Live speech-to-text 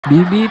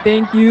BB,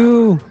 thank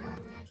you.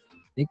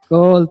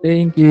 Nicole,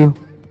 thank you.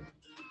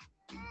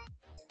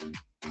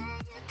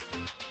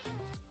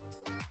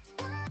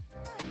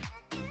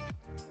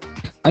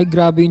 Ay,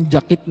 grabe yung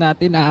jacket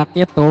natin.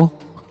 Aakyat, oh.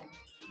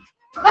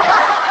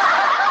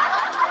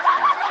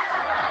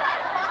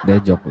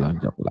 De, joke lang,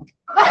 joke lang.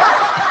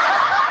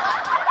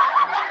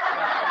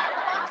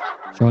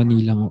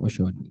 Shawnee lang ako,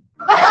 Shawnee.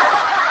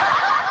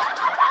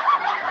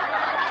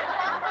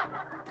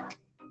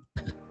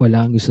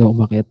 Wala kang gusto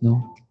umakyat,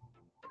 no?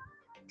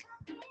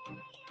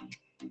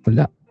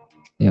 Wala.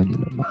 Ayaw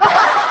nila umakyat.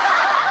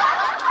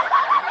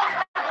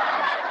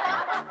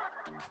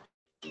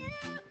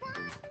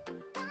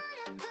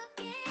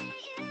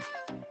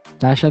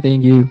 Tasha,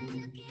 thank you.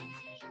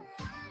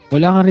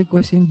 Wala kang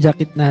request yung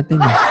jacket natin,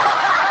 eh.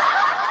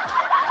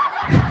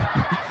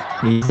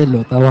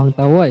 Hazel, oh,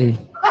 tawang-tawa, eh.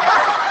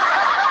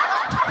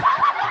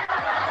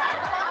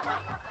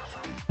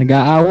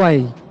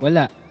 Nag-aaway.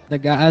 Wala.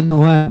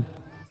 Nag-aanuhan.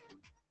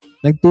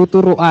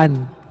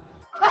 Nagtuturuan.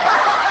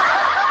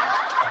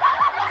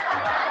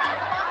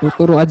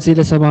 Tuturuan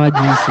sila sa mga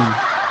GC.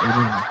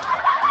 Ayun.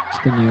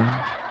 Gusto niyo yun?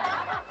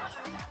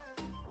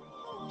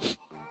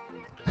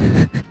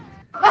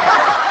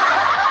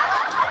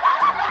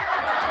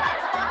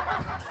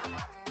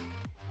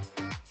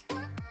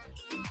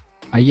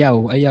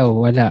 Ayaw,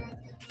 wala.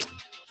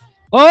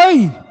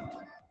 Oy!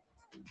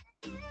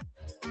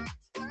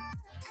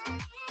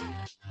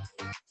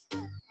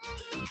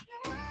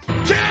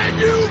 Can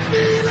you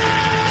feel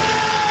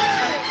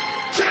it?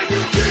 Can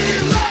you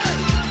feel it?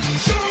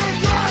 Sure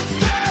like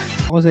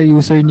that. Ako sa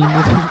username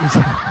nito.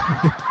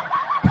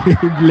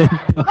 Blend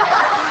to.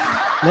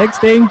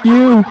 Lex, thank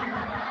you.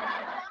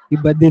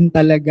 Iba din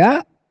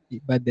talaga.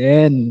 Iba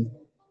din.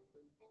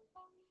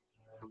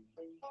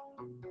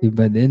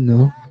 Iba din,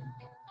 no?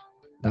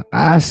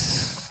 Takas.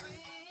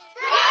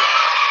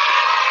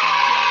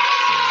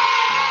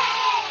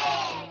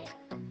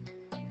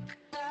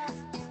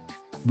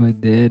 Iba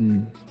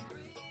din.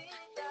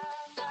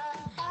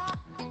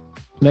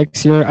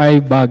 Flex your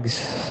eye bags.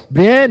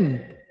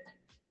 Brian!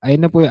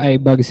 Ayun na po yung eye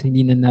bags.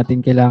 Hindi na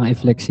natin kailangan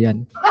i-flex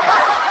yan.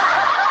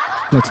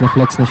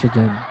 Flex na siya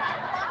dyan.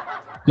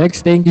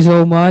 Lex, thank you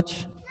so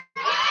much.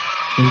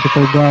 Thank you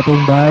for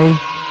dropping by.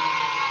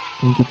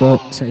 Thank you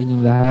po sa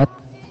inyong lahat.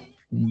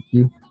 Thank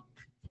you.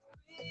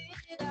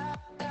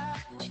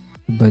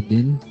 Iba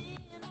din.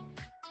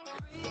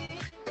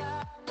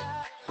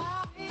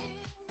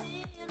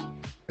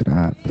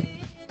 Grabe.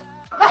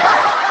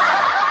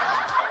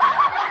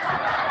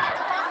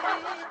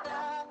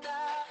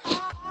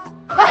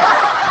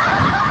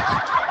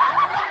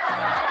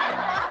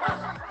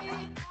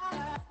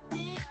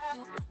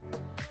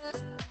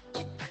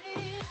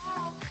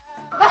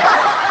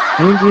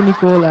 Thank you,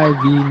 Nicole,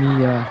 Ivy,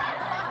 Mia.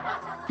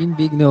 In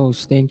Big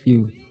Nose, thank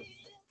you.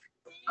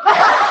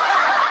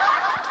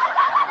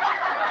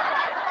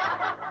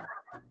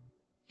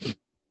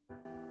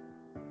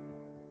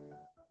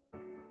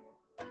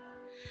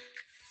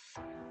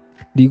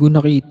 Di ko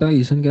nakita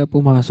eh. Saan kaya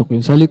pumasok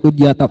yun? Sa likod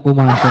yata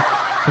pumasok.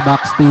 Sa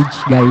backstage,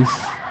 guys.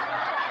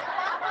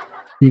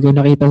 Di ko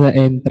nakita sa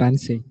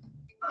entrance eh.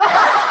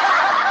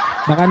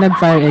 Baka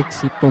nag-fire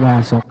exit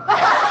pumasok.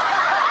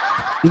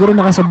 Di ko rin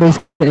nakasabay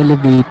sa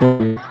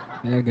elevator.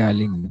 Kaya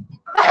galing.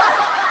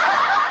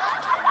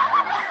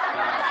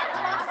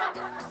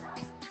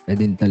 Kaya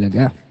din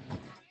talaga.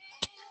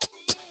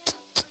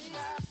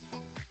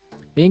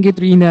 Thank you,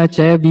 Trina,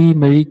 Chevy,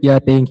 Marikia,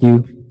 thank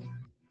you.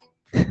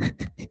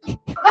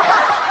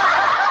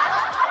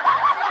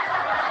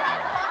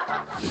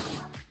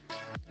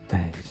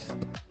 Nice.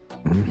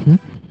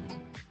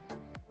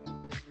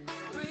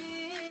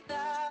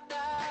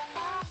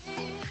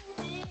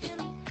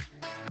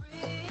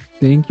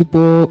 Thank you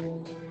po.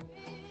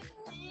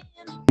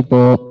 Thank you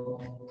po.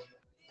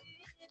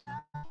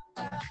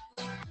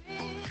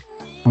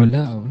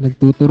 Wala, oh.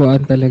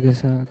 Nagtuturoan talaga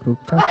sa group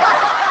chat.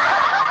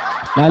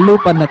 Lalo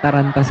pa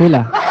nataranta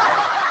sila.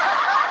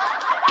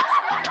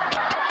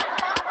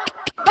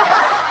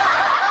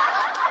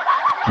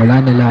 Wala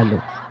na lalo.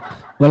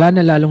 Wala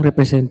na lalong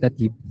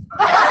representative.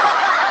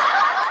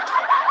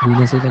 Hindi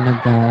na sila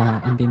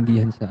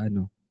nagkaintindihan sa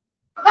ano.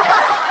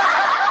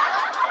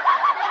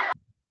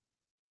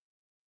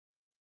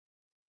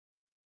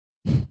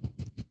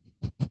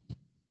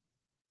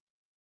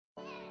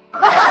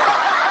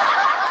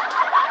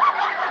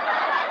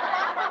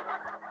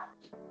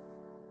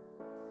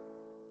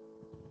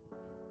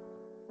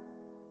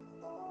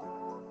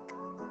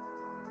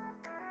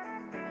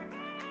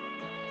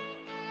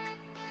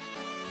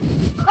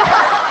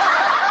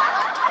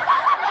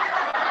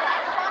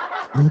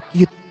 Ang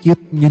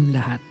cute-cute niyong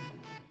lahat.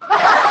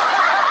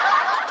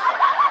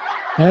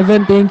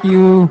 Heaven, thank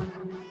you.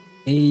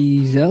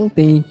 Hazel,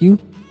 thank you.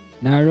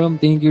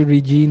 Narom, thank you.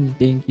 Regine,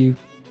 thank you.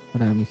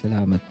 Maraming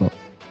salamat po.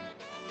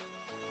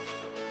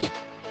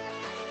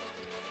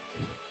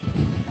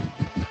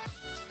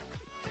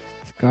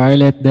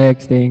 Scarlett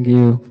Dex, thank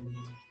you.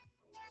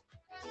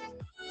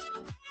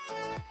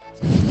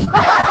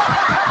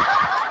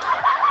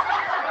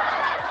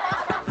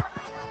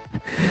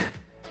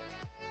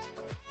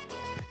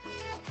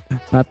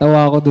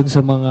 Tatawa ako dun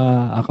sa mga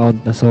account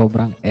na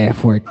sobrang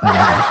effort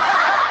talaga.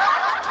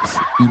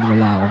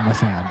 Wala akong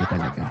masabi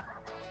talaga.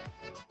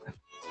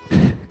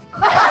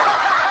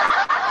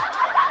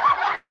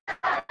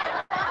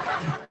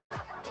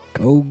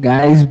 Go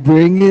guys,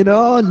 bring it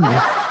on!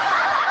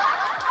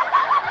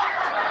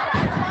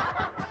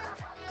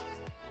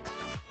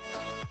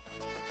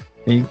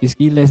 Thank you,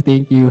 Skillless.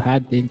 Thank you,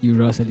 Had. Thank you,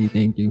 Rosalie.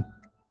 Thank you.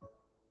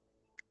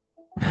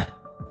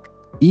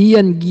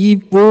 Ian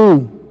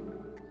Gipo.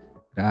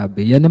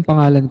 Grabe. Yan ang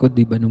pangalan ko,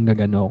 di ba, nung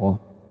nagano ko.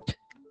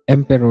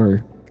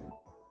 Emperor.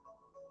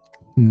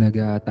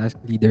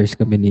 Nag-task leaders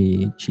kami ni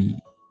Chi.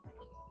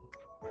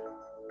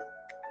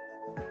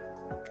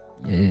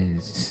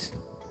 Yes.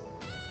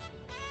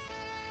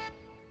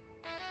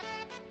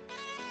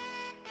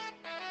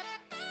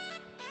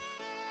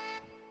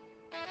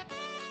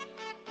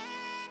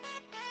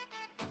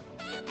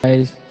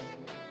 Guys.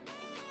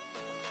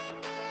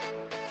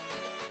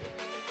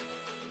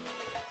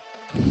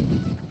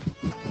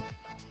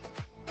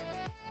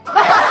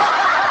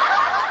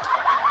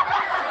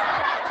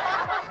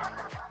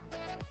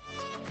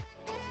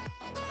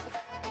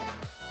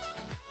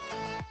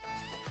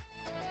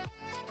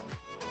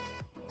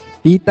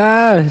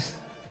 Titas!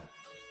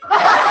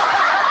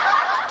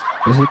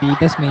 Kasi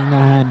titas may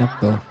nahanap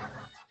to.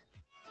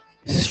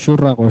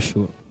 Sure ako,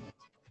 sure.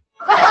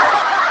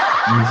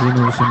 May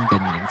sinusundan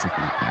yan si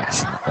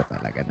titas. Ako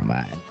talaga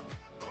naman.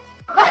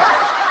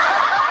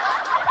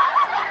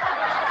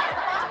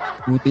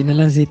 Buti na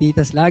lang si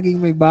titas. Laging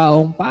may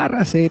baong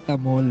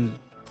paracetamol.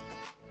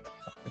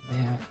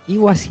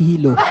 Iwas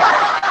hilo.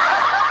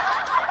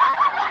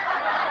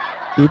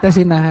 Titas,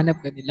 hinahanap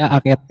ka nila.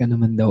 Akyat ka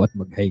naman daw at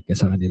mag-hike ka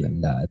sa kanilang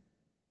lahat.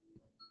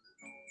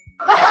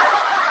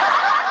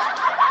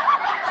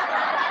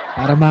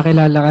 Para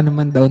makilala ka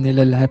naman daw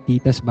nila lahat,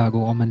 titas,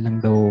 bago ka man lang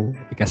daw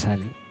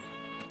ikasali.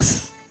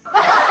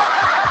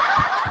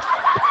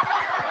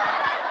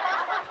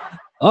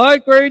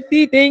 Oy,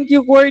 QWERTY! Thank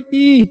you,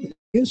 QWERTY!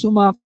 Yung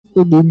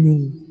sumakto din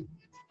yung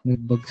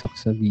nagbagsak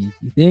sa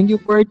VP. Thank you,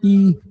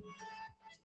 QWERTY!